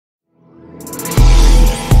Today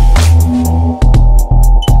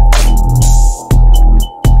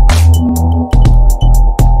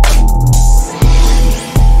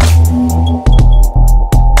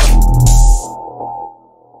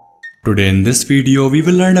in this video, we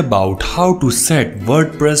will learn about how to set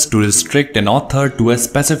WordPress to restrict an author to a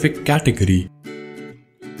specific category.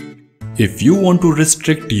 If you want to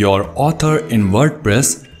restrict your author in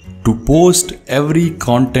WordPress to post every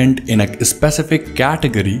content in a specific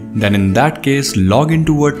category, then in that case, log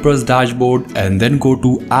into WordPress dashboard and then go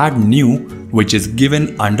to Add New, which is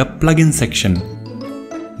given under Plugin section.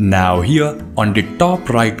 Now here on the top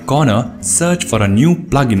right corner, search for a new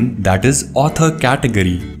plugin that is Author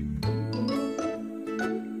Category.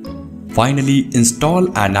 Finally,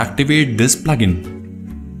 install and activate this plugin.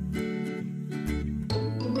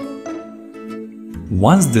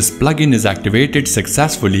 Once this plugin is activated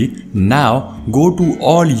successfully, now go to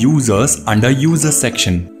All Users under User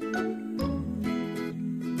section.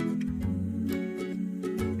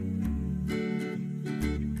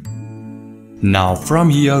 Now from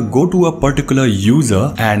here, go to a particular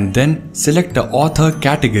user and then select the author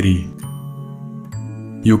category.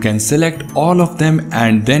 You can select all of them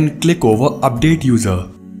and then click over Update User.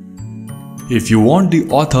 If you want the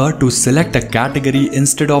author to select a category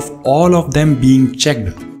instead of all of them being checked,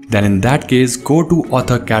 then in that case go to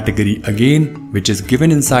Author Category again, which is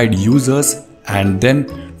given inside Users, and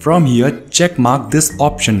then from here check mark this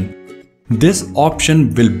option. This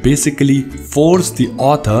option will basically force the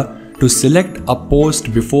author to select a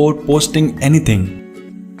post before posting anything.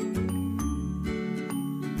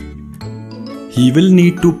 He will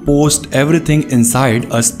need to post everything inside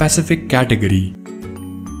a specific category.